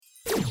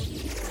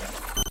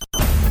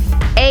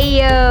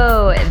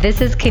Ayo!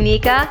 This is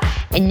Kanika,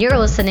 and you're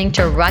listening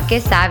to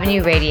Ruckus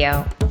Avenue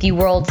Radio, the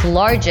world's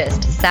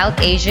largest South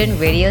Asian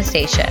radio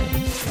station.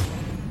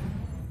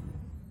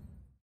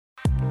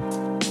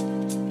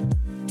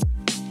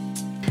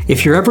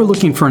 If you're ever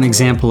looking for an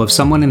example of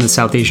someone in the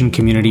South Asian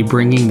community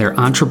bringing their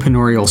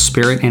entrepreneurial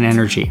spirit and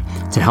energy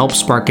to help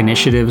spark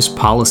initiatives,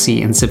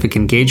 policy, and civic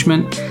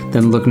engagement,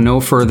 then look no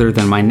further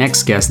than my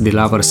next guest,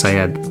 Dilawar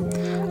Syed.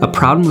 A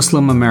proud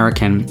Muslim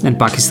American and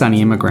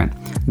Pakistani immigrant,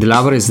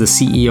 Dilawar is the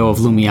CEO of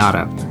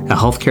Lumiata, a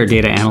healthcare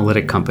data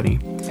analytic company.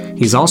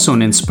 He's also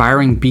an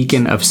inspiring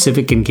beacon of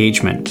civic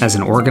engagement as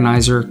an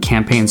organizer,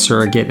 campaign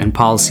surrogate, and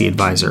policy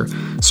advisor,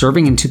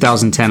 serving in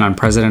 2010 on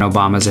President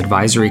Obama's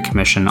Advisory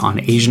Commission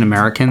on Asian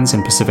Americans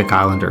and Pacific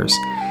Islanders,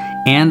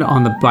 and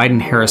on the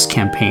Biden-Harris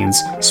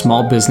campaign's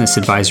Small Business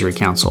Advisory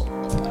Council.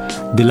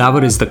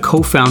 Dilawar is the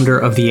co-founder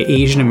of the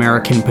Asian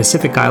American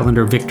Pacific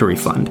Islander Victory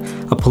Fund,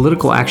 a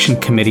political action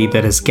committee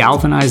that has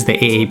galvanized the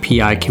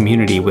AAPI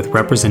community with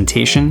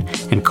representation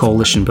and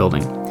coalition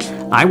building.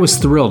 I was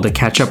thrilled to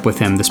catch up with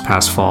him this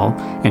past fall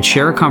and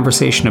share a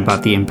conversation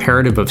about the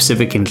imperative of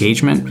civic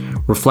engagement,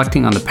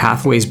 reflecting on the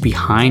pathways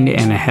behind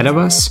and ahead of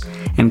us,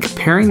 and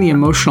comparing the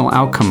emotional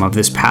outcome of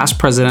this past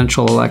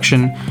presidential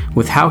election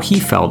with how he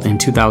felt in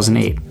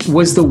 2008.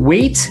 Was the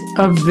weight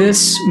of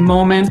this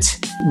moment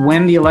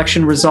when the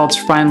election results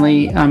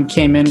finally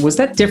came in, was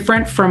that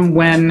different from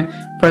when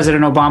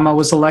President Obama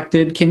was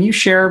elected? Can you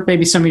share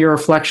maybe some of your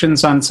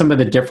reflections on some of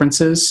the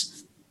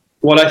differences?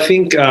 Well, I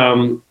think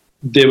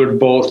they were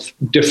both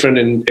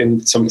different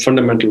in some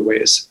fundamental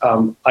ways.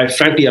 I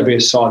frankly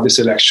saw this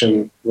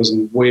election was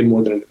way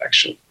more than an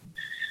election.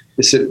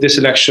 This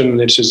election,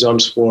 its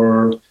results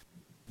were,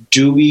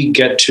 do we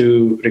get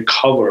to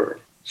recover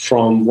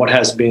from what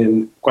has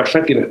been, quite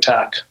frankly, an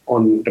attack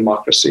on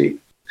democracy,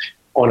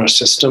 on our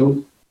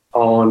system,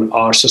 on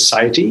our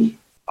society,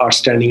 our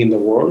standing in the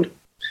world?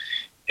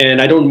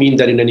 And I don't mean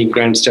that in any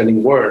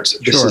grandstanding words.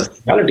 This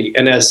is reality.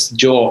 And as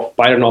Joe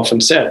Biden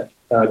often said,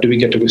 do we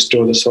get to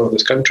restore the soul of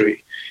this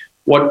country?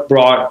 What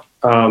brought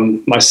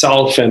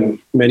myself and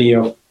many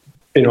of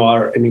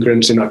our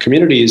immigrants in our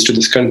communities to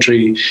this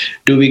country,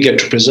 do we get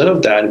to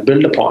preserve that and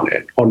build upon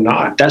it or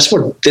not? That's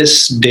what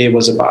this day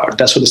was about.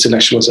 That's what this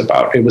election was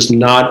about. It was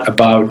not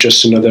about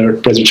just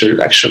another presidential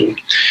election.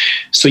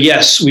 So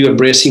yes, we were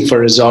bracing for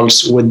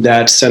results with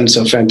that sense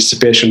of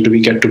anticipation. Do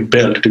we get to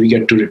build? Do we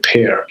get to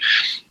repair?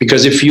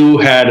 Because if you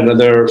had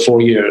another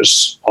 4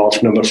 years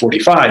of number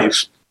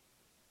 45,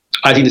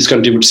 I think this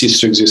country would cease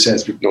to exist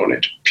as we've known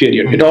it,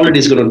 period. It already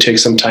is going to take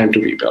some time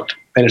to rebuild,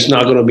 and it's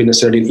not going to be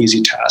necessarily an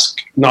easy task,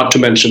 not to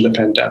mention the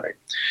pandemic.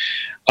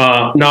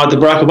 Now, the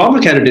Barack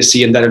Obama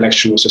candidacy in that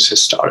election was just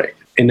historic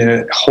in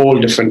a whole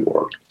different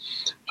world.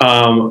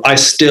 I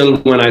still,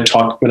 when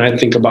I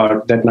think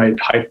about that night,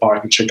 Hyde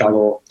Park in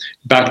Chicago,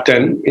 back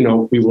then,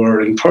 we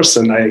were in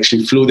person. I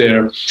actually flew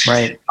there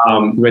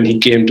when he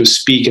came to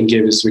speak and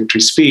gave his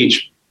victory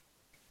speech.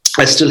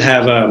 I still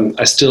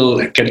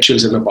get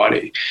chills in my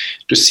body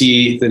to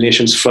see the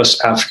nation's first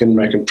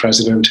African-American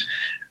president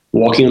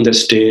walking on the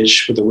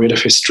stage with the weight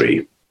of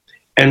history.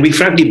 And we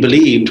frankly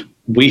believed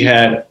we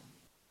had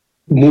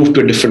moved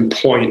to a different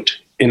point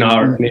in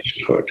our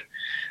nationhood.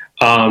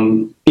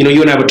 You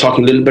and I were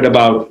talking a little bit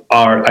about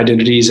our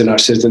identities and our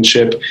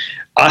citizenship.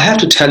 I have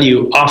to tell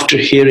you, after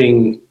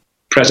hearing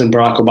President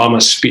Barack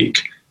Obama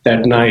speak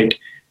that night,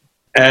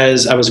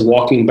 as I was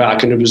walking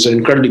back, and it was an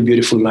incredibly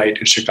beautiful night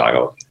in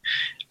Chicago,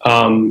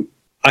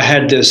 I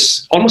had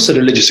this almost a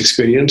religious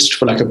experience,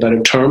 for lack of a better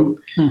term,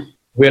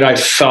 where I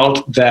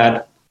felt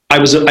that I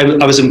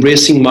was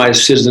embracing my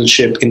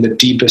citizenship in the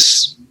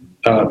deepest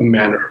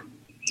manner,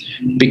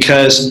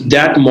 because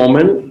that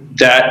moment,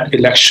 that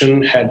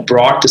election had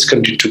brought this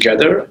country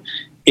together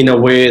in a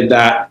way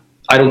that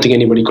I don't think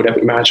anybody could have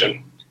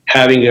imagined.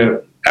 Having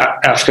an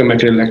African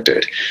American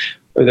elected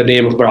with the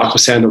name of Barack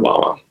Hussein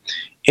Obama,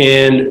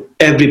 and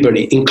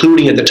everybody,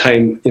 including at the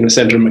time,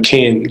 Senator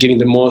McCain, giving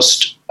the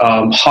most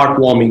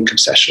heartwarming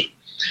concession.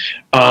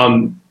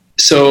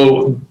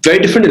 So very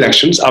different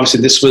elections.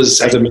 Obviously, this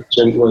was, as I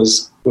mentioned,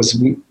 was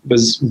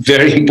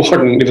very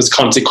important. It was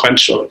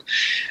consequential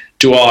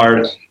to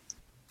our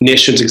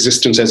nation's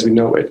existence as we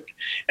know it.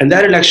 And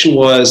that election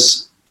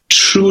was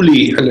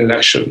truly an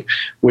election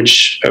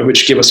which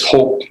gave us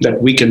hope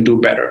that we can do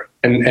better,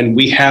 and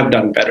we have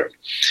done better.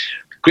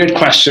 Great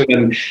question,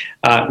 and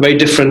very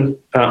different,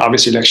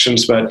 obviously,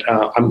 elections, but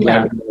I'm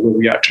glad where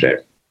we are today.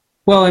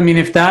 Well, I mean,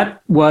 if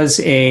that was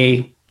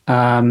a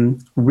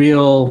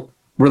real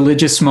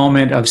religious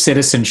moment of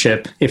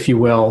citizenship, if you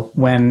will,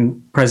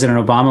 when President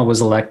Obama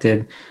was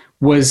elected,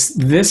 was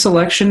this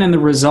election and the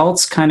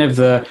results kind of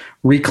the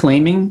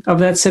reclaiming of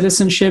that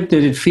citizenship?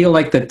 Did it feel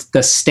like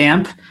the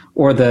stamp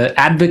or the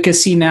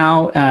advocacy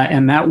now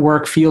and that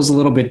work feels a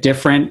little bit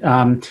different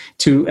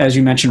to, as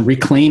you mentioned,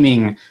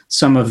 reclaiming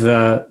some of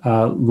the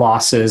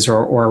losses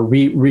or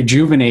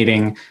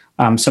rejuvenating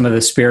some of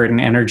the spirit and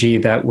energy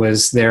that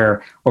was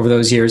there over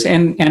those years?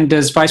 And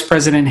does Vice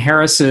President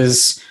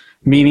Harris's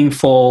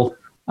meaningful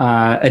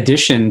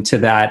addition to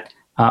that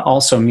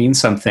also mean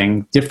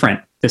something different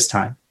this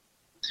time?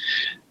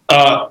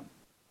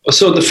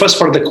 So the first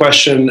part of the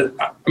question,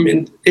 I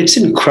mean, it's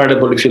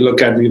incredible if you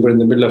look at, we were in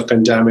the middle of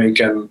pandemic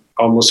and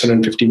almost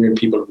 150 million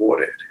people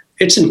voted.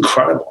 It's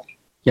incredible.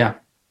 Yeah.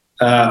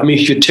 I mean,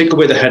 if you take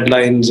away the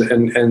headlines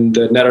and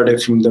the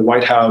narrative from the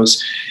White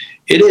House,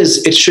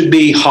 it should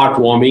be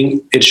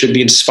heartwarming. It should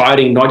be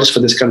inspiring, not just for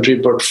this country,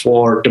 but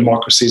for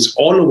democracies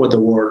all over the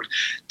world,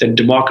 that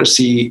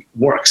democracy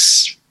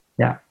works.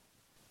 Yeah.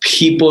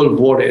 People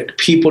voted.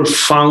 People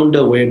found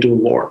a way to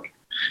vote.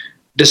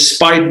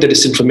 Despite the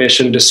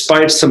disinformation,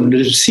 despite some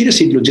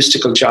seriously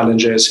logistical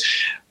challenges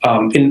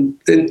in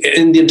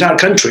the entire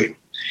country.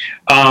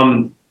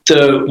 One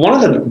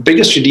of the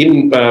biggest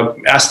redeeming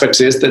aspects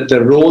is that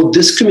the role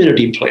this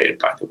community played,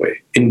 by the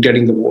way, in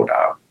getting the vote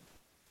out.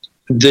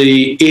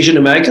 The Asian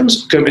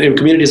Americans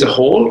community as a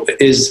whole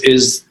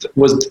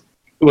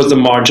was the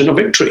margin of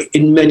victory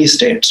in many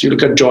states. You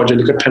look at Georgia,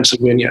 look at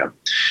Pennsylvania.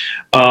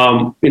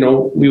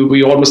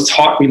 We almost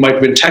thought we might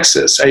win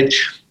Texas.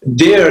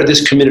 There,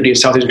 this community,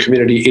 South Asian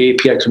community,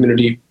 AAPI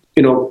community,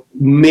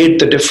 made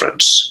the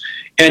difference.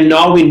 And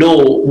now we know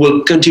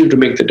will continue to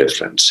make the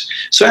difference.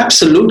 So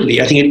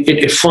absolutely, I think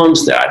it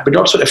affirms that, but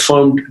also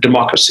affirmed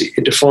democracy.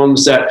 It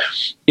affirms that,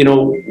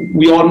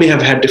 we all may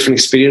have had different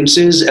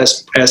experiences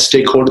as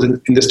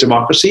stakeholders in this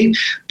democracy,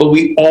 but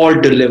we all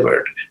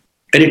delivered.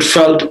 And it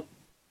felt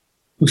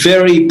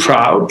very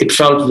proud. It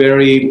felt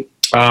very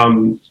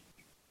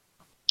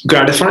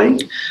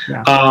gratifying.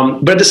 Yeah.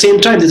 But at the same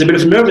time, there's a bit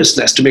of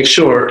nervousness to make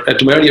sure,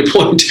 to my earlier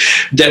point,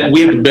 that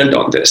we have to build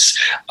on this.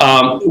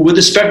 With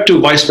respect to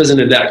Vice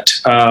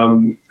President-elect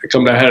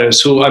Kamala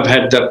Harris, who I've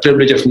had the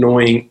privilege of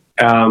knowing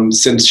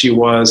since she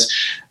was,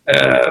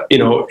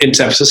 in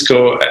San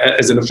Francisco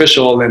as an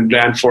official and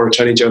ran for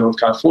Attorney General of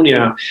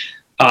California,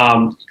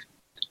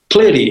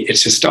 clearly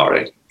it's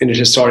historic. And it's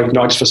historic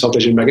not just for South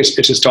Asian Americans,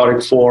 it's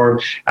historic for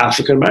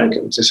African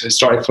Americans, it's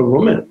historic for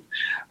women,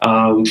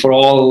 for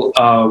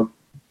all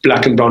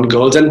Black and brown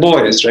girls and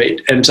boys, right?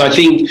 And so I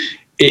think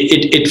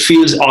it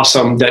feels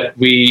awesome that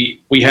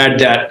we had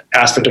that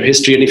aspect of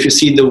history. And if you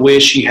see the way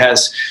she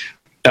has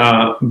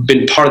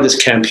been part of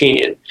this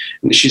campaign,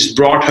 and she's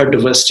brought her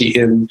diversity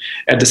in,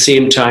 at the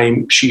same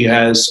time she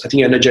has, I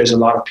think, energized a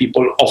lot of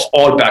people of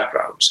all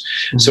backgrounds.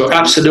 Mm-hmm. So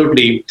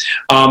absolutely.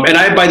 And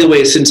I, by the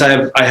way, since I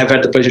have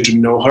had the pleasure to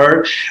know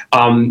her,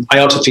 I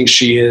also think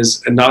she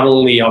is not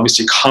only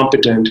obviously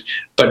competent,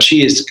 but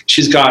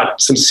she's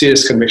got some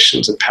serious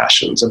convictions and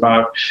passions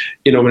about,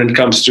 when it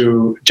comes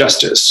to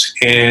justice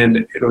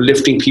and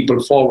lifting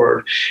people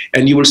forward.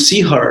 And you will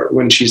see her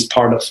when she's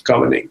part of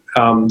governing,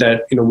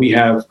 that we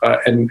have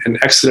an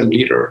excellent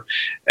leader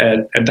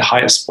at the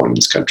highest point in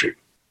this country.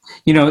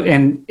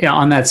 And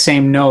on that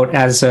same note,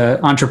 as an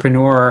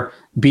entrepreneur,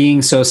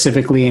 being so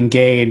civically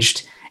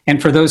engaged,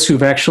 and for those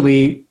who've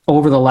actually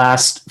over the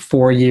last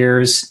 4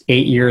 years,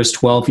 8 years,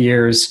 12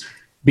 years,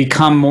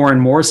 become more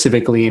and more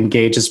civically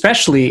engaged,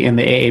 especially in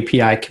the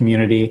AAPI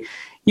community.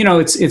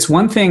 It's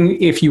one thing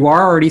if you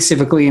are already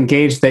civically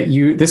engaged that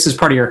this is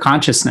part of your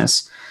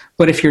consciousness.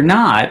 But if you're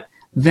not,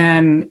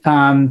 then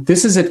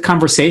this is a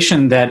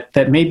conversation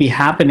that may be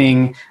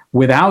happening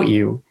without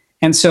you.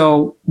 And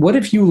so what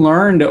have you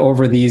learned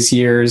over these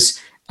years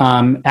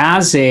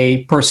as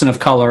a person of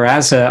color,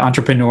 as an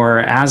entrepreneur,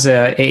 as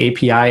a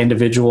AAPI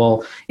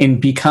individual in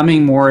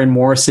becoming more and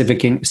more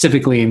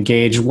civically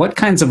engaged? What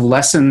kinds of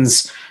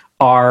lessons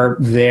are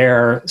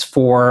there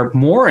for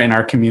more in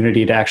our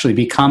community to actually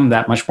become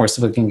that much more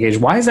civically engaged?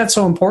 Why is that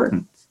so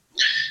important?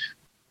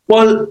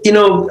 Well,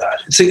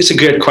 it's a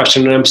great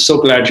question, and I'm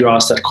so glad you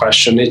asked that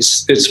question.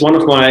 It's one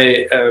of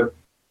my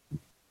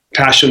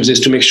passions is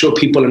to make sure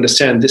people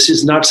understand this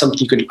is not something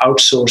you can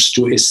outsource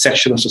to a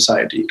section of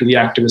society, to the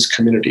activist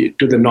community,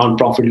 to the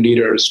nonprofit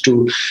leaders,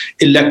 to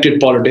elected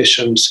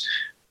politicians.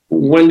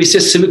 When we say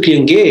civically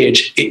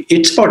engaged,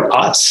 it's about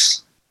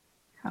us.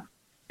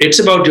 It's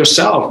about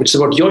yourself. It's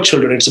about your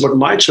children. It's about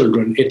my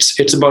children.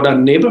 It's about our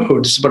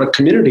neighborhood. It's about our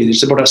community.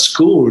 It's about our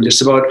school.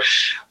 It's about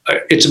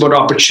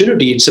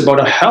opportunity. It's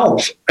about our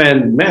health.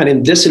 And man,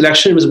 in this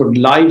election, it was about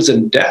lives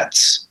and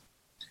deaths.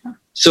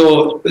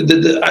 So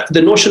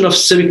the notion of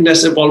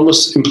civicness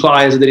almost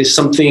implies that there is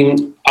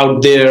something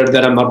out there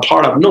that I'm not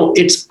part of. No,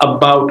 it's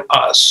about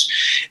us.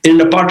 In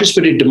a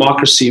participatory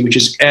democracy, which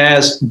is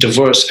as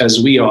diverse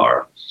as we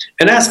are,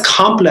 and as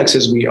complex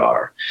as we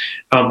are,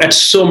 at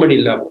so many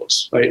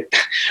levels, right?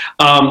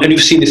 And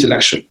we've seen this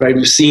election, right?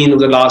 We've seen over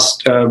the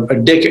last a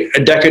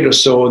decade or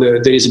so,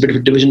 there is a bit of a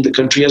division in the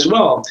country as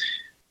well.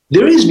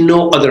 There is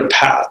no other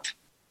path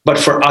but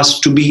for us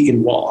to be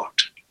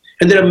involved.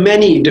 And there are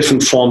many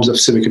different forms of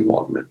civic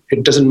involvement.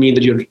 It doesn't mean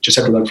that you just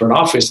have to run for an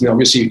office. I mean,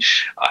 obviously,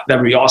 that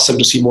would be awesome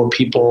to see more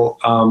people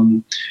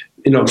from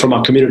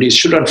our communities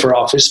should run for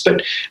office,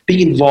 but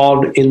being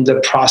involved in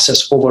the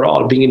process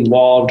overall, being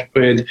involved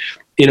with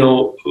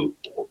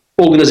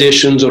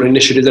organizations or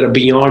initiatives that are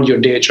beyond your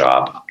day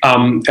job.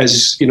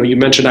 As you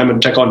mentioned, I'm a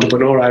tech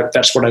entrepreneur.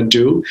 That's what I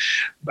do.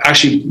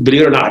 Actually,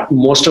 believe it or not,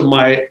 most of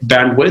my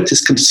bandwidth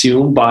is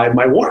consumed by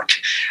my work.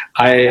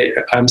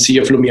 I'm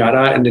CEO of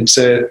Lumiata, and it's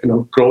a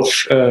growth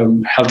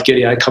healthcare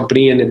AI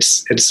company, and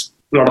it's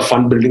a lot of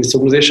fun building this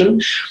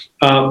organization.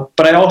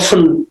 But I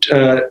often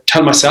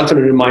tell myself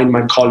and remind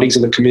my colleagues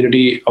in the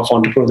community of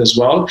entrepreneurs as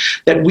well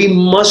that we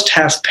must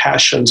have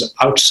passions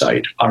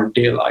outside our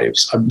day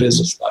lives, our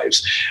business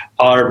lives,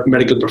 our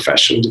medical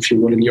professions, if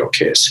you will, in your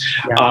case.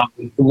 Yeah.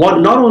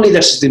 Not only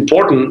that's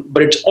important,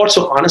 but it's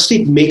also,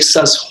 honestly, it makes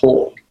us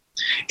whole.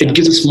 It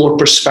gives us more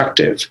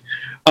perspective.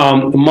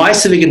 My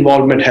civic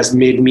involvement has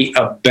made me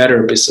a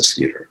better business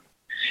leader.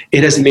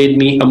 It has made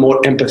me a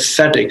more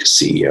empathetic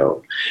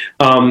CEO.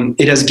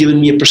 It has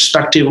given me a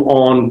perspective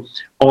on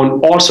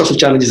all sorts of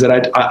challenges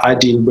that I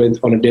deal with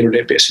on a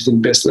day-to-day basis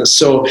in business.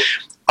 So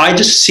I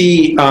just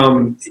see,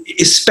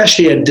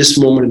 especially at this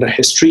moment in our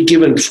history,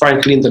 given,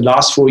 frankly, in the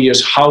last 4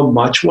 years, how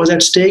much was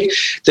at stake,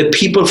 that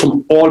people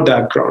from all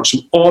backgrounds,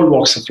 from all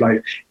walks of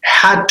life,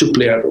 had to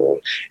play a role.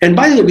 And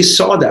by the way, we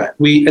saw that.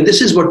 And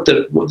this is what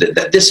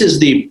this is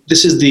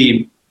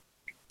the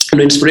an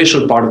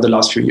inspirational part of the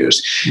last few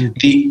years.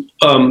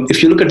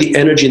 If you look at the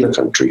energy in the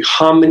country,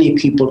 how many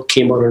people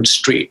came out on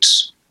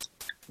streets,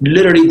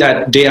 literally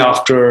that day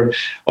after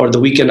or the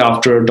weekend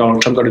after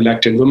Donald Trump got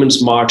elected,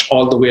 Women's March,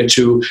 all the way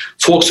to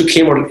folks who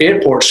came out of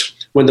airports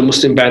when the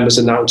Muslim ban was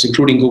announced,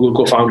 including Google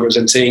co-founders,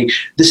 and saying,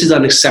 this is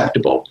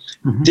unacceptable.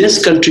 Mm-hmm.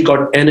 This country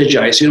got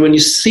energized. When you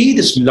see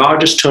this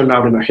largest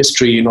turnout in our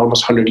history in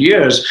almost 100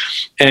 years,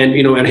 and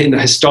and in a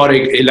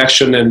historic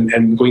election,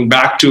 and going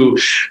back to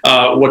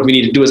what we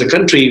need to do as a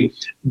country,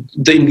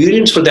 the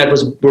ingredients for that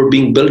were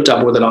being built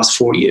up over the last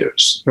 4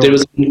 years. Sure. There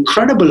was an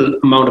incredible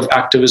amount of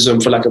activism,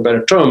 for lack of a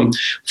better term,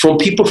 from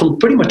people from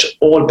pretty much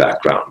all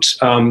backgrounds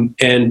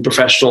and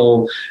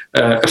professional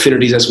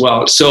affinities as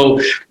well.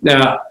 So,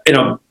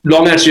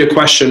 long answer to your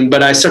question,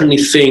 but I certainly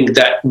think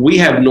that we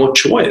have no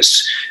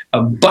choice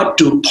but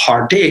to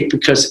partake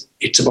because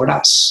it's about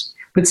us.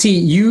 But see,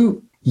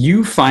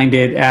 you find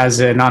it as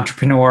an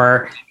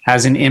entrepreneur,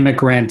 as an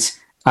immigrant,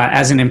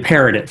 as an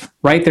imperative,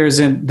 right?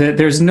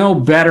 There's no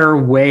better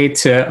way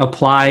to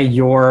apply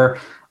your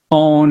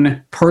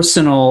own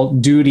personal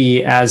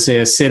duty as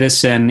a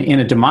citizen in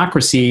a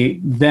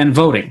democracy than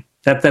voting.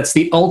 That's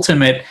the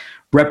ultimate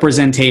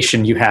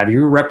representation you have.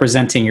 You're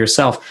representing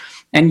yourself.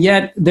 And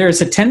yet there's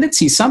a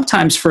tendency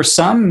sometimes for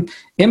some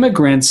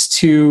immigrants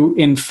to,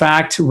 in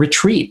fact,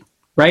 retreat,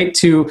 right?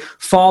 To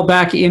fall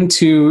back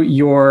into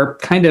your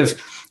kind of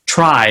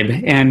tribe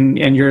and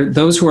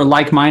those who are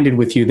like-minded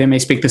with you. They may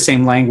speak the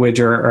same language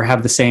or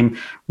have the same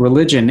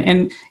religion.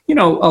 And,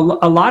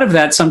 a lot of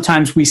that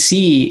sometimes we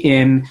see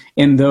in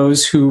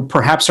those who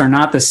perhaps are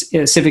not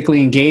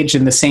civically engaged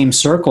in the same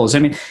circles. I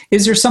mean,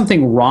 is there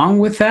something wrong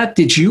with that?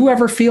 Did you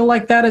ever feel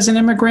like that as an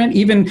immigrant,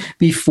 even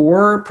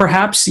before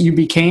perhaps you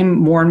became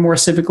more and more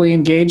civically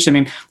engaged? I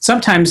mean,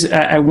 sometimes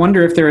I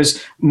wonder if there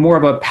is more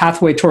of a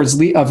pathway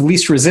of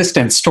least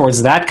resistance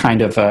towards that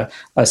kind of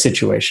a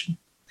situation.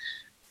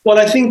 Well,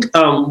 I think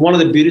one of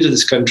the beauties of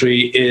this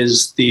country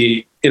is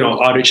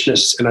our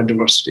richness and our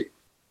diversity.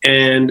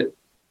 And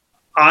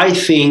I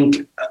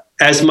think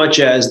as much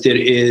as there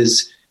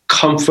is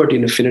comfort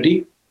in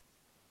affinity,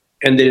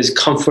 and there is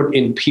comfort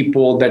in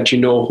people that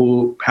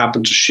who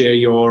happen to share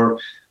your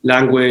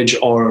language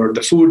or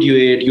the food you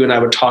ate. You and I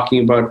were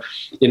talking about,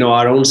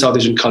 our own South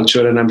Asian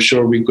culture, and I'm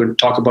sure we could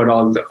talk about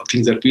all the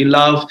things that we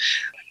love.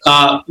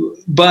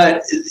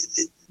 But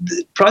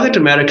Project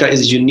America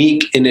is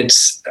unique in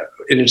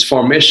its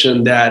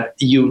formation that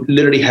you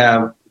literally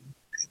have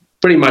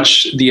pretty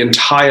much the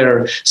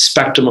entire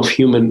spectrum of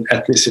human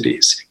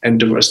ethnicities and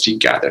diversity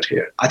gathered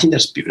here. I think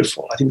that's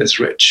beautiful. I think that's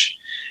rich.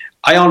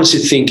 I honestly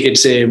think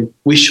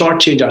we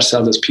shortchange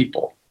ourselves as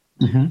people,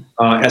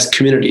 as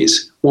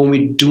communities, when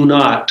we do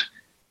not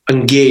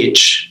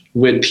engage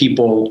with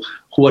people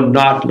who are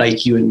not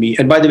like you and me.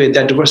 And by the way,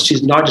 that diversity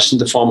is not just in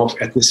the form of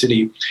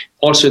ethnicity,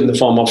 also in the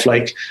form of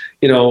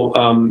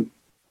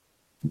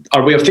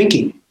our way of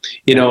thinking,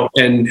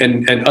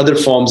 and other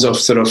forms of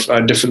sort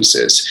of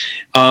differences.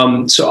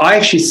 So I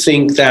actually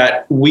think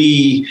that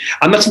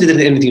I'm not saying that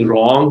there's anything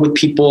wrong with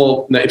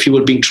people, if you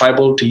were being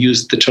tribal, to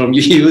use the term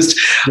you used,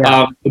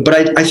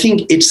 but I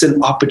think it's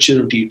an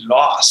opportunity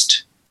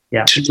lost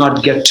to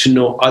not get to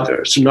know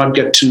others, to not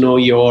get to know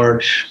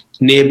your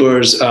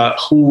neighbors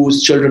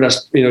whose children are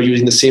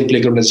using the same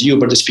playground as you,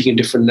 but they're speaking a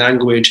different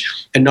language,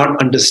 and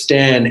not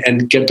understand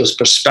and get those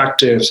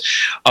perspectives.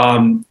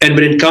 And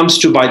when it comes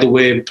to, by the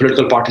way,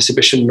 political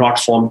participation, not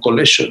form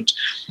coalitions.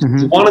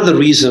 One of the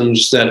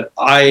reasons that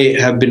I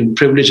have been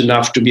privileged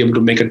enough to be able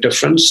to make a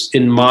difference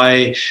in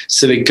my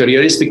civic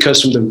career is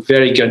because from the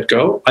very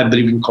get-go, I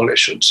believe in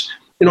coalitions.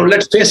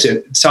 Let's face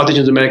it, South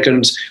Asian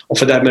Americans, or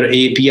for that matter,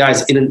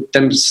 AAPIs in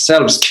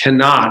themselves are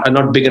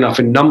not big enough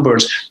in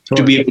numbers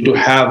to be able to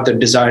have the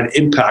desired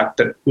impact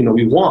that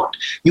we want.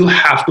 You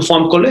have to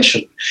form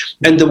coalition.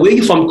 And the way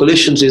you form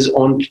coalitions is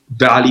on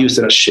values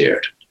that are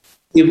shared.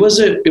 It was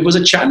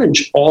a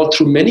challenge all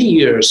through many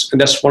years,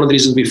 and that's one of the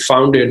reasons we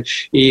founded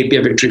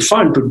AAPI Victory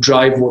Fund, to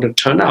drive voter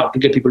turnout, to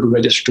get people to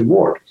register to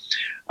vote.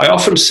 I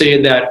often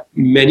say that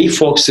many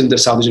folks in the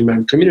South Asian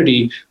American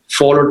community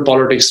followed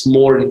politics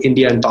more in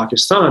India and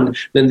Pakistan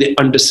than they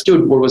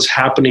understood what was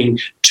happening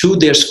to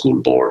their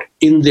school board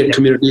in their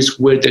communities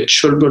where their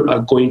children are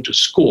going to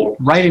school.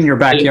 Right in your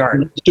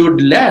backyard. They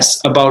understood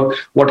less about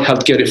what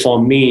healthcare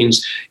reform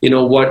means,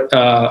 what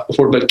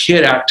Affordable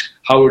Care Act,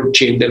 how it would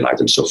change their lives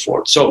and so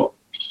forth. So,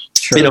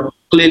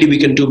 clearly we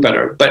can do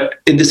better. But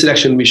in this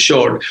election, we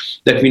showed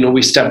that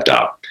we stepped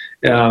up.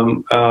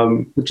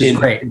 Which is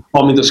great.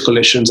 Forming those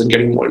coalitions and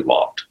getting more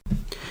involved.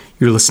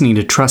 You're listening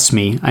to Trust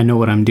Me, I Know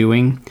What I'm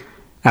Doing.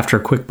 After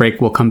a quick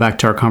break, we'll come back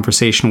to our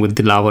conversation with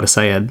Dilawar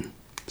Syed.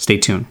 Stay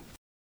tuned.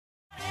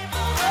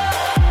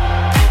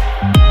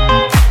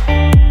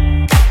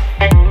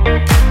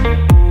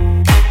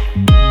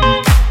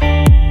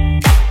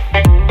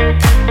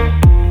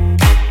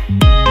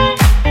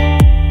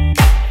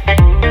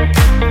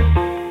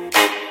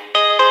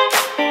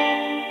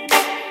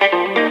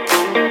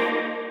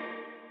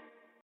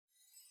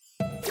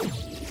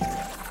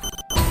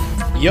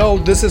 Yo,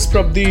 this is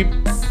Prabdeep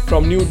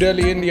from New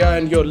Delhi, India,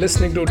 and you're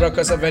listening to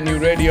Ruckus Avenue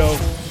Radio.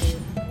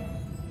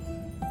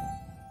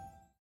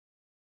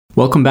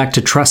 Welcome back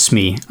to Trust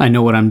Me, I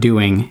Know What I'm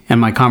Doing,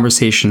 and my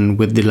conversation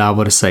with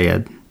Dilawar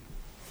Syed.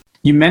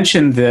 You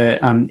mentioned the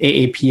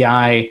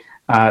AAPI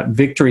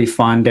Victory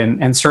Fund,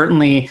 and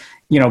certainly,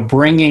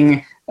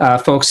 bringing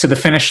folks to the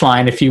finish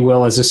line, if you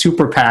will, as a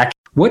super PAC.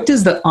 What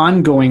does the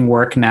ongoing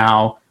work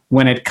now,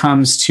 when it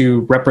comes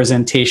to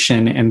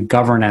representation and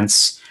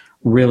governance,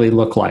 really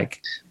look like?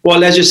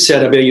 Well, as you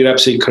said, Abhay, you're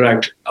absolutely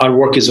correct. Our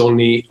work is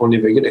only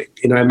beginning.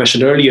 I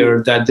mentioned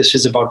earlier that this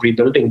is about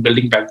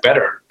building back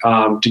better,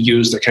 to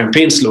use the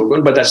campaign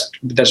slogan, but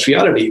that's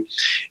reality,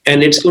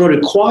 and it's going to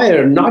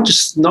require not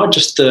just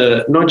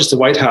the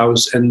White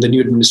House and the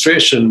new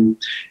administration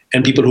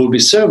and people who will be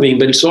serving,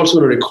 but it's also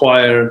going to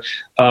require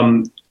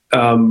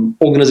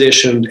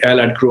organizations,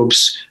 allied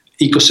groups,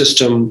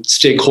 ecosystem,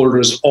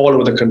 stakeholders all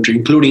over the country,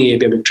 including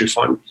AAPI Victory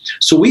Fund.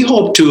 So we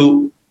hope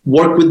to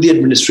work with the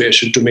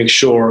administration to make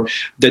sure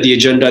that the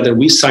agenda that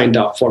we signed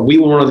up for, we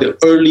were one of the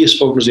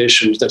earliest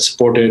organizations that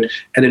supported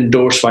and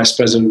endorsed Vice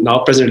President,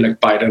 now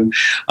President-elect Biden,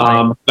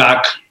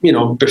 back,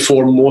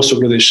 before most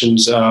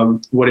organizations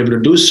were able to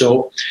do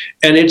so.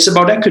 And it's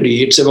about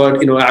equity. It's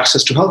about,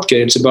 access to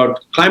healthcare. It's about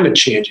climate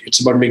change. It's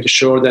about making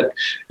sure that,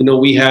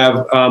 we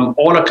have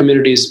all our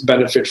communities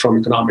benefit from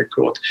economic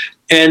growth.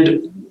 And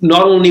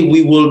not only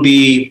we will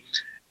be,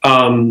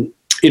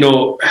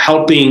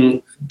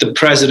 helping the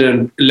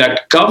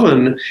president-elect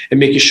govern and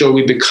making sure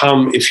we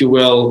become, if you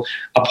will,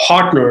 a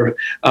partner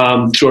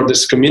throughout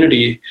this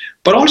community,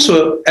 but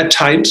also at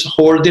times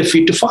hold their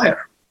feet to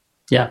fire.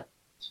 Yeah.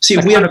 See,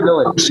 we have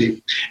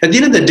democracy. At the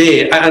end of the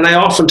day, and I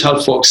often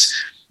tell folks,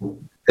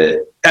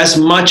 as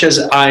much as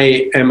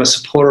I am a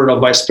supporter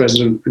of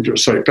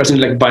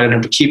President-elect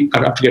Biden, I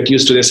have to get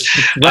used to this.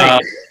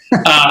 Right.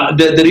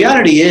 The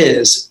reality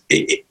is,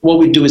 what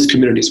we do is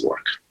communities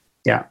work.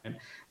 Yeah.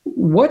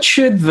 What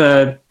should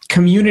the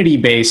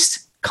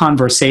community-based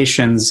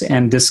conversations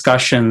and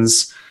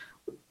discussions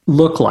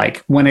look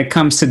like when it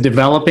comes to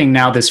developing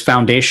now this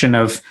foundation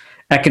of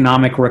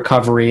economic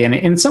recovery and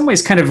in some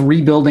ways kind of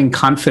rebuilding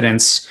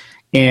confidence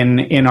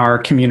in our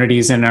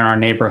communities and in our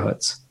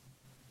neighborhoods?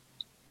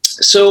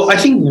 So I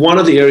think one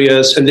of the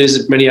areas, and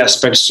there's many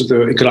aspects to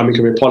the economic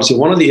recovery policy,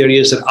 one of the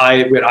areas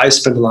where I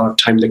spent a lot of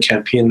time in the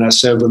campaign, and I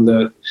served on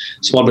the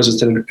Small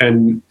Business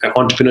and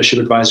Entrepreneurship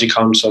Advisory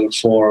Council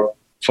for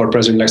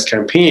President-elect's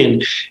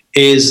campaign,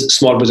 is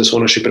small business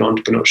ownership and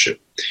entrepreneurship.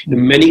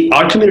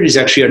 Our communities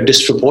actually are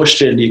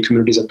disproportionately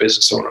communities of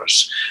business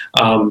owners,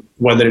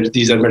 whether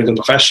these are medical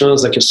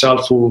professionals like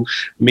yourself who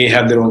may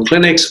have their own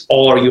clinics,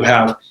 or you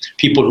have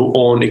people who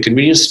own a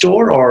convenience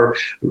store or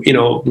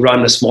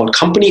run a small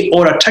company,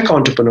 or are tech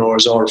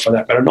entrepreneurs, or for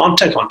that matter,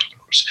 non-tech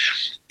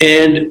entrepreneurs.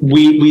 And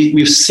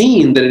we've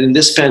seen that in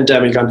this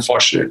pandemic,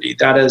 unfortunately,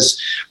 that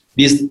is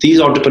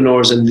these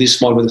entrepreneurs and these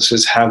small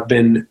businesses have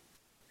been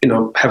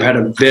have had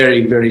a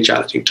very, very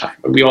challenging time.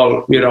 We are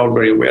all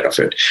very aware of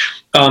it.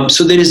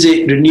 So there is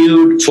a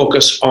renewed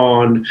focus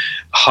on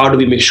how do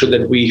we make sure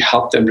that we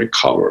help them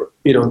recover,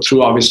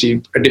 through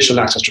obviously additional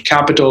access to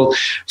capital.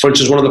 For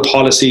instance, one of the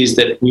policies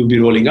that we'll be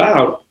rolling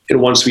out,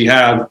 once we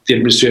have the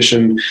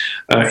administration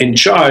in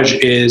charge,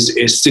 is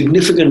a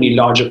significantly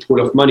larger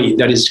pool of money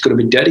that is going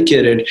to be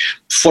dedicated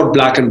for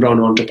Black and brown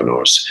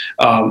entrepreneurs,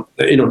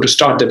 to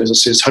start their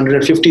businesses.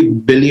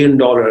 $150 billion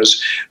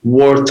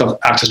worth of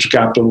access to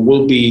capital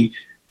will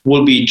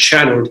be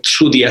channeled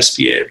through the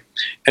SBA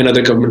and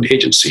other government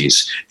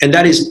agencies. And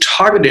that is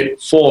targeted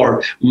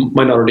for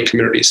minority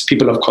communities,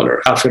 people of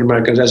color, African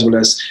Americans, as well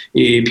as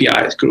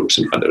AAPI groups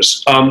and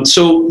others.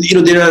 So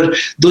there are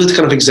those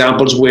kind of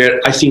examples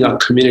where I think our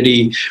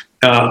community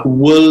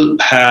will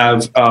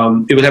have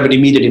an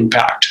immediate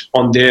impact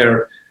on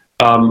their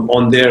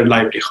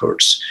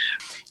livelihoods.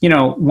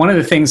 One of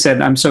the things that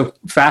I'm so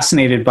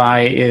fascinated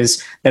by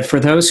is that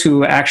for those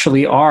who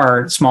actually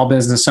are small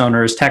business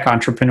owners, tech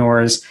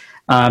entrepreneurs,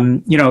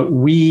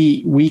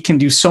 we can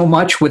do so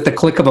much with the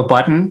click of a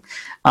button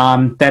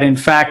that in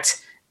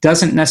fact,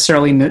 doesn't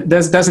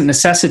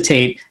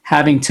necessitate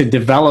having to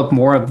develop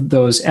more of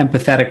those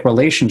empathetic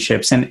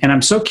relationships. And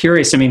I'm so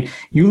curious. I mean,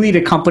 you lead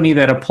a company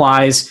that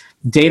applies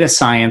data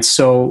science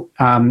so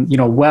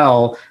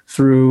well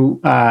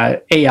through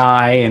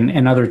AI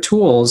and other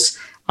tools.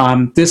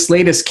 This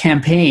latest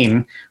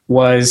campaign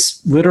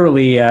was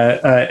literally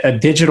a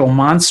digital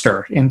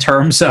monster in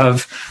terms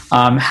of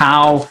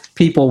how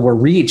people were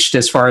reached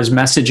as far as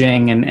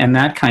messaging and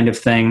that kind of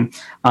thing,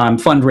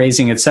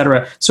 fundraising, et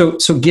cetera. So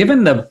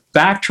given the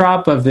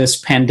backdrop of this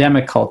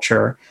pandemic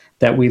culture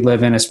that we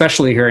live in,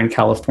 especially here in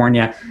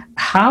California,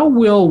 how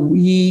will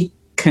we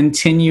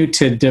continue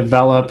to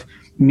develop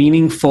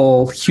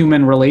meaningful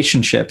human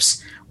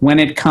relationships when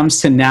it comes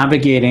to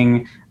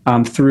navigating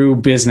through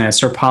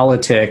business or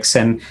politics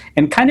and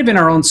kind of in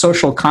our own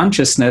social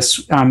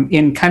consciousness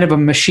in kind of a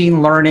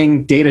machine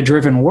learning,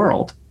 data-driven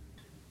world?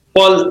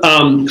 Well,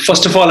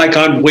 first of all, I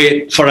can't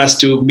wait for us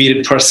to meet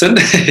in person.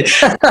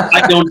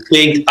 I don't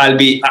think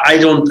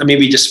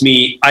maybe just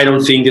me, I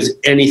don't think there's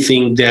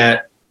anything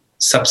that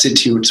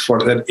substitutes for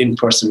that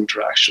in-person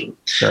interaction.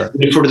 Sure.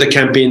 For the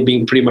campaign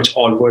being pretty much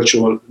all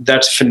virtual,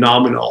 that's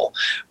phenomenal.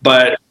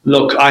 But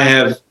look, I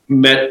have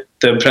met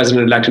the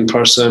president-elect in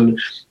person.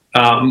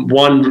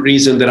 One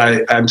reason that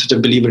I'm such a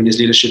believer in his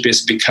leadership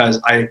is because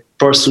I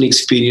personally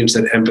experienced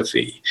that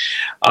empathy.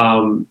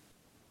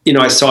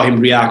 I saw him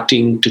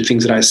reacting to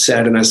things that I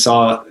said, and I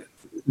saw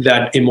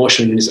that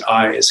emotion in his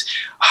eyes.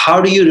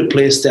 How do you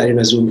replace that in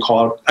a Zoom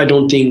call? I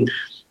don't think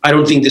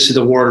this is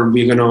the word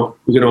we're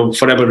gonna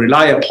forever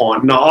rely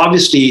upon. Now,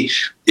 obviously,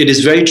 it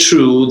is very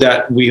true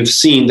that we have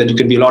seen that you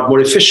can be a lot more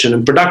efficient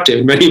and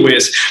productive in many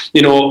ways.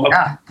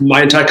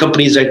 My entire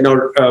company is right now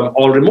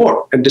all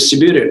remote and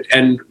distributed,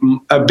 and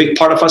a big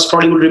part of us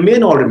probably will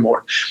remain all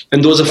remote.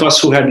 And those of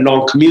us who had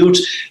long commutes,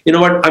 you know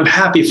what? I'm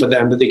happy for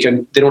them that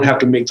they don't have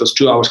to make those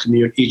 2 hours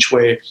commute each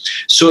way.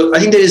 So I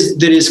think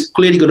there is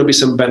clearly going to be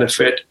some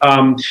benefit.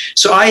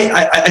 So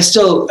I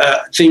still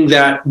think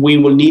that we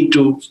will need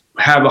to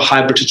have a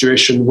hybrid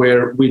situation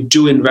where we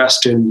do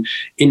invest in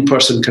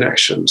in-person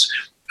connections.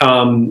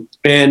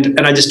 And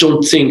I just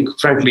don't think,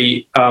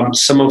 frankly,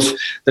 some of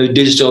the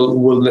digital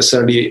will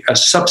necessarily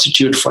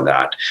substitute for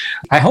that.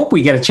 I hope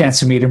we get a chance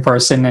to meet in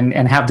person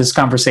and have this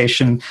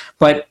conversation.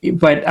 But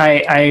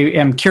I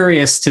am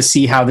curious to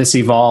see how this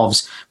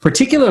evolves,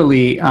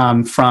 particularly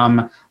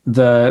from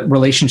the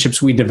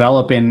relationships we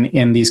develop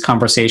in these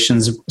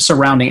conversations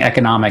surrounding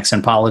economics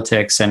and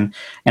politics and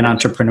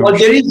entrepreneurship. Well,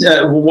 there is,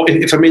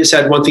 if I may just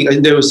add one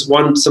thing, there was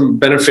some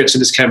benefits in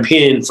this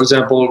campaign. For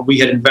example, we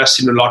had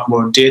invested in a lot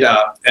more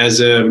data as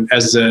a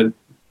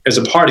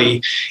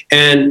party,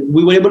 and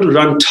we were able to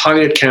run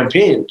targeted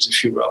campaigns,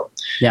 if you will,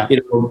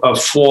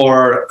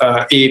 for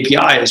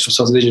AAPIs, for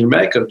South Asian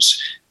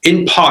Americans,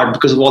 in part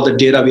because of all the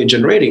data we are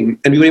generating.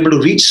 And we were able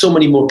to reach so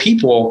many more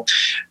people.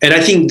 And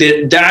I think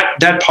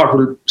that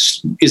part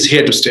is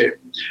here to stay.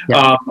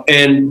 Yeah.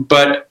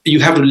 But you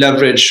have to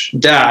leverage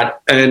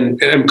that and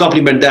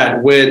complement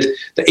that with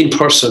the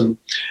in-person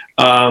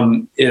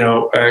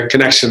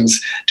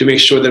connections to make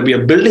sure that we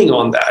are building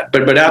on that.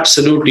 But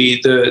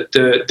absolutely,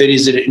 there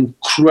is an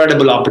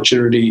incredible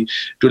opportunity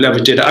to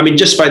leverage data. I mean,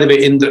 just by the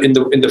way, in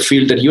the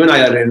field that you and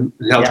I are in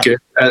healthcare,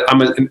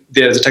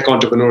 there's a tech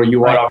entrepreneur.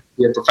 You are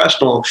obviously a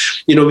professional.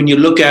 When you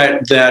look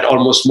at that,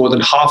 almost more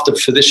than half the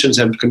physicians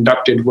have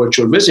conducted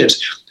virtual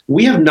visits.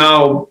 We have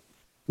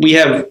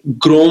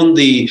grown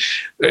the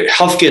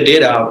healthcare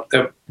data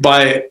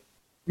by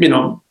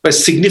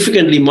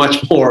significantly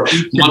much more,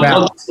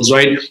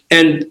 right?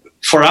 And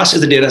for us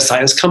as a data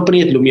science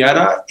company at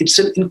Lumiera, it's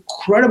an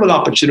incredible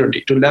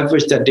opportunity to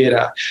leverage that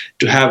data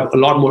to have a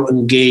lot more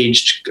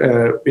engaged,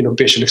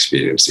 patient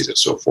experiences and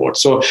so forth.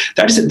 So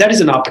that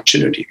is an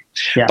opportunity.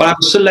 Yeah. But I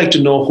would still like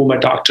to know who my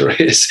doctor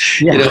is.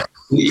 Yeah.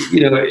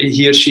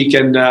 He or she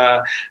can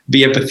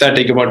be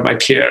empathetic about my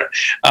care.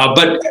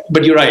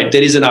 But you're right.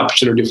 There is an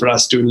opportunity for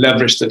us to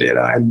leverage the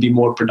data and be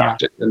more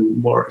productive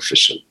and more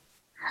efficient.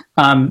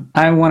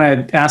 I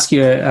want to ask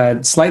you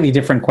a slightly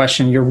different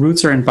question. Your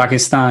roots are in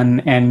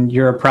Pakistan, and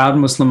you're a proud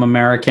Muslim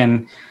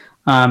American.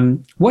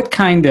 What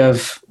kind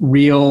of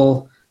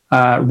real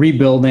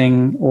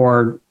rebuilding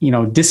or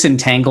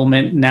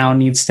disentanglement now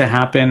needs to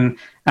happen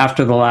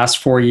after the last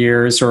 4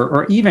 years,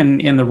 or even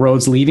in the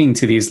roads leading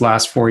to these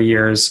last 4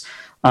 years,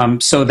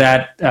 so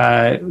that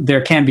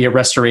there can be a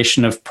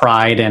restoration of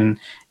pride and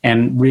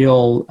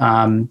real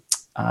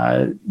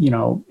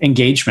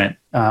engagement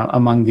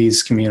among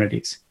these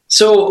communities?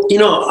 So,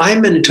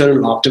 I'm an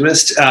eternal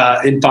optimist,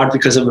 in part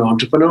because I'm an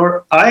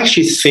entrepreneur. I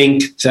actually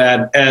think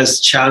that as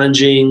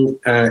challenging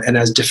and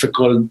as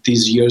difficult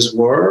these years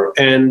were,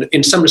 and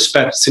in some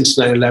respects, since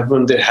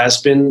 9/11, there has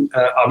been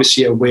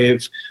obviously a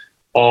wave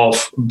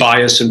of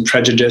bias and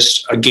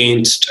prejudice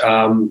against,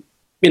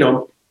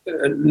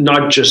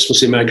 not just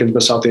Muslim Americans,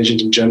 but South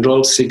Asians in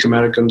general, Sikh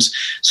Americans.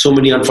 So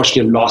many,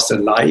 unfortunately, have lost their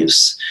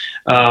lives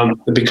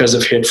because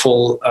of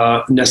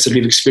hatefulness that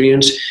we've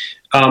experienced.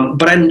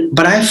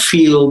 But I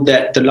feel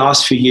that the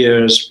last few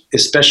years,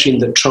 especially in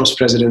the Trump's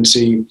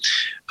presidency,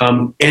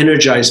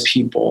 energized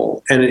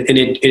people, and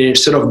it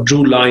sort of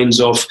drew lines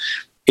of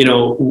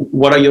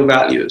what are your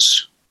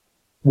values?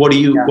 What do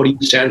you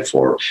stand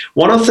for?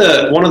 One of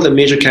the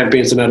major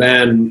campaigns that I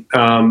ran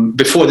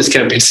before this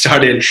campaign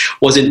started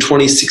was in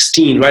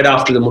 2016, right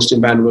after the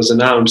Muslim ban was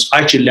announced. I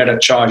actually led a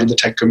charge in the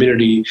tech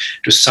community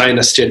to sign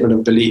a statement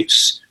of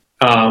beliefs,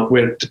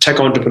 where the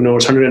tech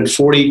entrepreneurs,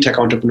 140 tech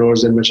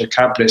entrepreneurs and venture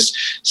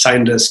capitalists,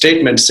 signed a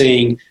statement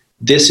saying,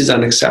 this is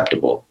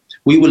unacceptable.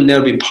 We will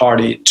never be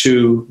party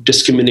to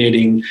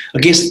discriminating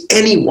against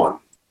anyone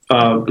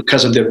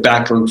because of their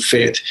background,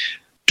 faith.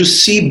 To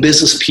see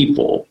business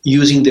people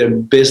using their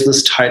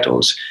business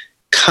titles,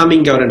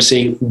 coming out and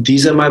saying,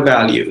 these are my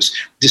values,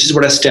 this is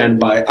what I stand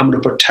by, I'm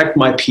going to protect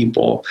my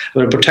people, I'm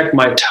going to protect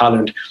my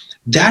talent.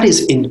 That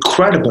is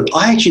incredible.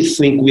 I actually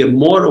think we are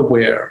more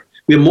aware,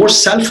 we are more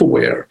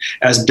self-aware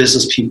as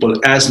business people,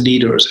 as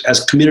leaders,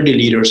 as community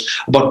leaders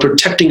about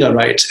protecting our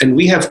rights. And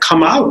we have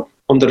come out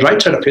on the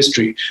right side of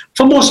history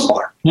for most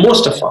part,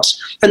 most of us.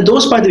 And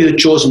those, by the way, who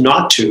chose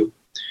not to,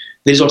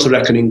 there's also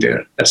reckoning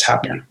there that's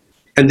happening. Yeah.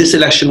 And this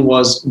election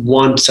was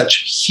one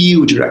such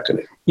huge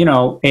reckoning.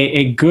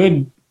 A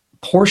good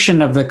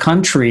portion of the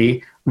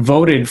country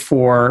voted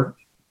for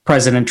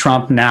President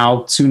Trump,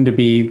 now soon to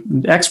be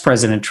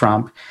ex-President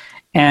Trump.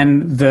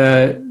 And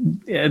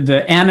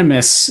the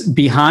animus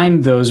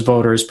behind those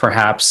voters,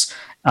 perhaps,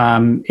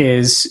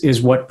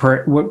 is what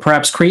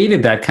perhaps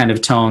created that kind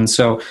of tone.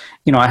 So,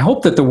 I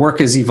hope that the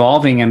work is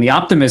evolving, and the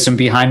optimism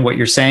behind what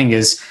you're saying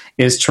is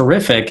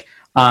terrific.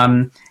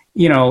 What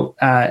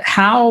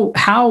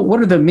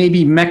are the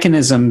maybe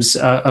mechanisms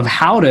of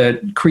how to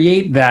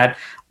create that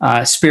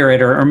spirit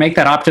or make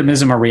that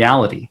optimism a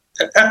reality?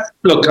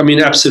 Look,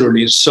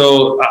 absolutely.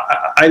 So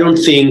I don't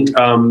think,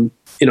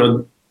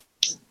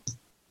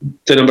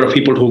 the number of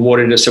people who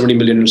voted, 70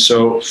 million or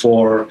so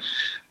for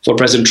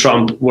President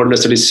Trump, were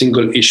necessarily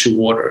single issue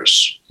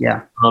voters.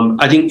 Yeah.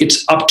 I think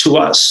it's up to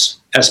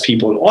us as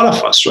people, all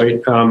of us, right?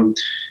 And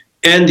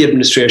the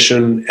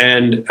administration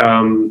and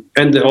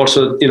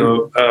also,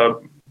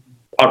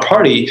 our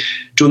party,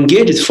 to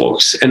engage with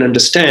folks and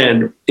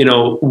understand,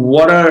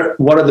 what are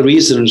the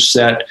reasons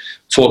that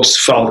folks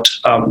felt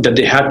that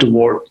they had to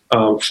vote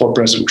for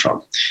President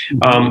Trump.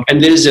 Mm-hmm.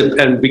 And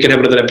we can have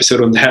another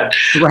episode on that.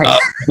 Right.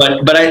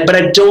 But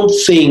I don't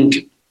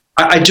think,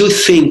 I do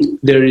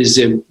think there is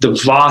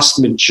the vast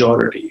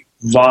majority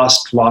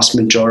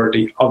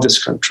of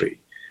this country,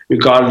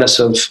 regardless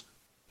of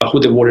who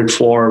they voted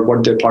for,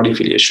 what their party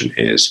affiliation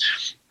is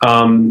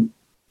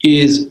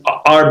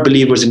are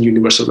believers in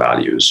universal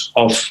values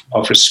of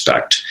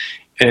respect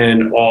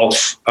and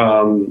of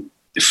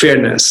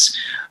fairness.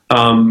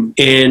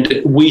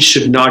 And we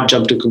should not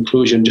jump to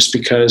conclusion just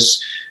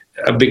because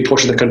a big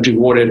portion of the country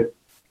voted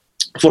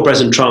for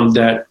President Trump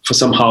that for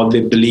somehow they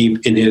believe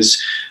in his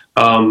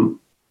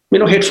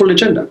hateful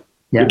agenda,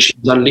 which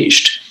is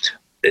unleashed.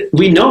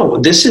 We know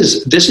this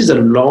is a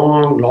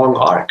long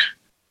arc.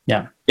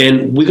 Yeah.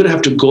 And we're going to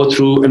have to go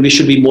through, and we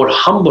should be more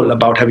humble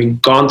about having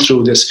gone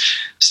through this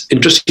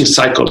interesting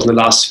cycle in the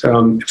last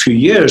few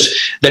years,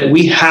 that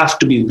we have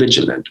to be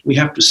vigilant. We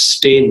have to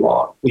stay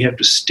involved. We have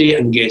to stay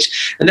engaged.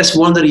 And that's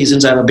one of the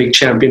reasons I'm a big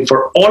champion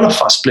for all of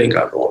us playing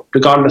our role,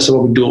 regardless of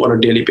what we do on a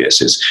daily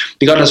basis,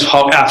 regardless of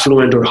how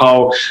affluent or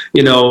how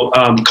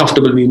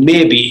comfortable we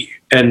may be,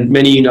 and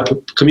many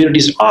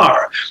communities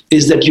are,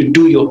 is that you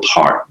do your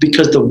part,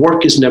 because the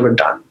work is never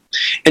done.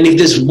 And if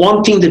there's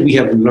one thing that we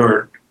have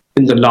learned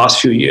in the last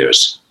few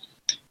years,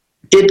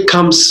 it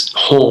comes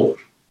home.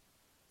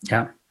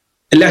 Yeah.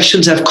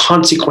 Elections have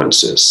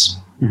consequences,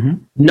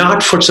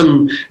 not for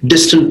some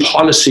distant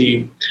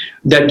policy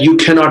that you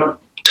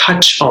cannot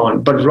touch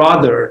on, but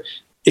rather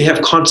they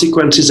have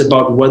consequences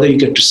about whether you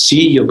get to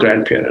see your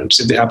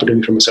grandparents if they happen to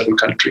be from a certain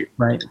country.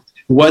 Right.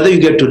 Whether you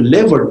get to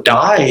live or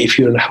die if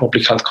you're in a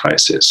public health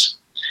crisis.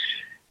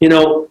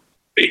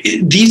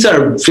 These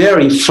are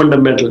very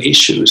fundamental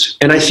issues.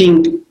 And I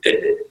think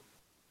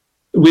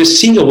we're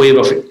seeing a wave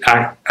of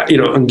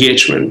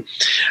engagement,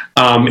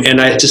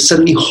 and I just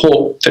certainly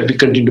hope that we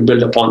continue to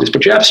build upon this.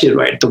 But you're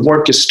absolutely right; the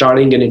work is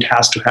starting, and it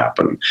has to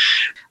happen.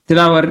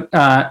 Dilawar,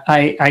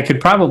 I could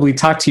probably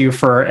talk to you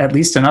for at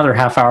least another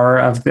half hour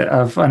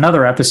of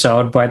another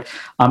episode, but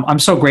I'm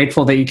so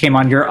grateful that you came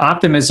on. Your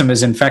optimism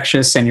is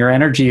infectious, and your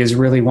energy is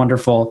really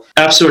wonderful.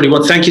 Absolutely.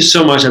 Well, thank you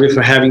so much, Ami,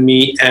 for having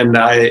me, and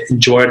I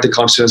enjoyed the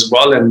concert as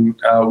well. And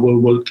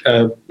we'll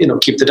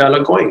keep the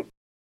dialogue going.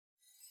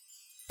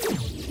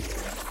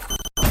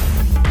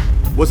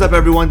 What's up,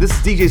 everyone? This is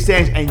DJ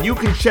Sanj, and you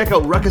can check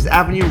out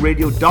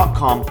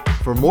ruckusavenueradio.com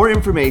for more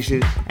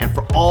information and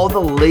for all the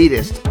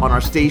latest on our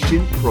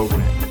station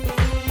program.